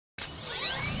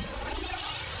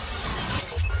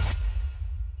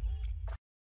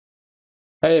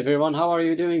Hey everyone, how are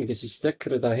you doing? This is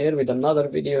𝐬𝐲𝐜𝐬 here with another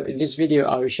video. In this video,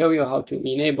 I will show you how to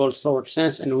enable storage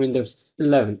sense in Windows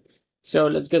 11. So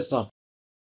let's get started.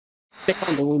 Click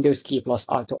on the Windows key plus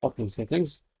I to open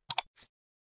settings.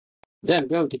 Then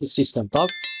go to the System tab.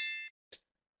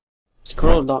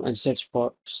 Scroll down and search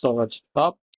for Storage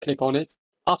tab. Click on it.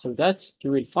 After that, you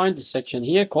will find the section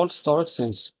here called Storage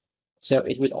Sense. So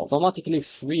it will automatically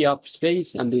free up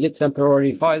space and delete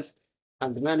temporary files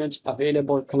and manage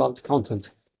available cloud content.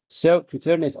 So to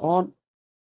turn it on,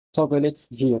 toggle it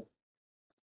here.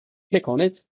 Click on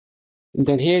it, and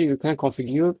then here you can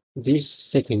configure these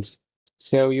settings.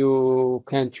 So you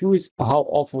can choose how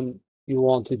often you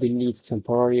want to delete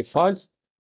temporary files.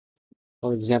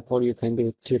 For example, you can do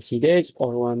it 30 days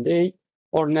or 1 day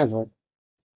or never.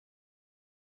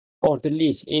 Or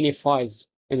delete any files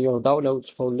in your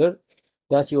downloads folder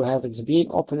that you haven't been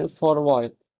opening for a while.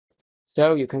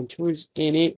 So you can choose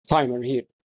any timer here.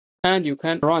 And you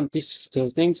can run these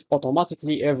settings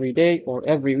automatically every day or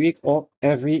every week or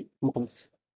every month.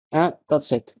 And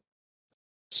that's it.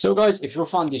 So guys, if you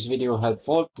found this video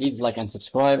helpful, please like and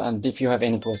subscribe. And if you have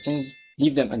any questions,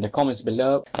 leave them in the comments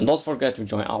below. And don't forget to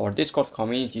join our Discord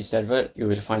community server. You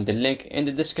will find the link in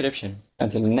the description.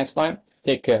 Until next time,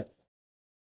 take care.